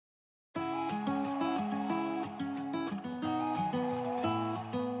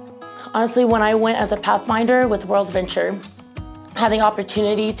Honestly, when I went as a Pathfinder with WorldVenture, I had the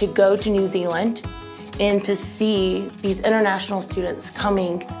opportunity to go to New Zealand and to see these international students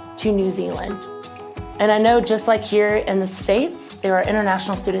coming to New Zealand. And I know just like here in the States, there are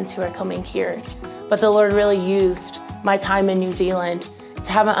international students who are coming here. But the Lord really used my time in New Zealand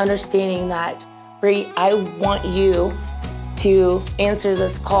to have an understanding that, Bree, I want you to answer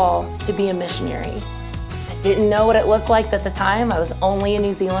this call to be a missionary. I didn't know what it looked like at the time. I was only in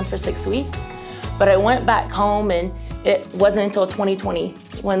New Zealand for 6 weeks. But I went back home, and it wasn't until 2020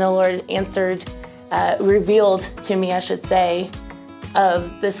 when the Lord revealed to me, I should say,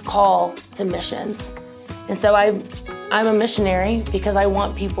 of this call to missions. And so I'm a missionary because I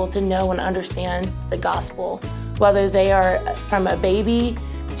want people to know and understand the gospel, whether they are from a baby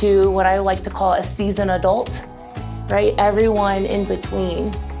to what I like to call a seasoned adult, right? Everyone in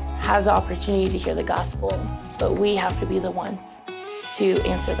between has the opportunity to hear the gospel, but we have to be the ones to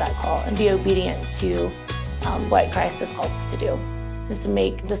answer that call and be obedient to what Christ has called us to do, is to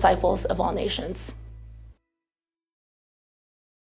make disciples of all nations.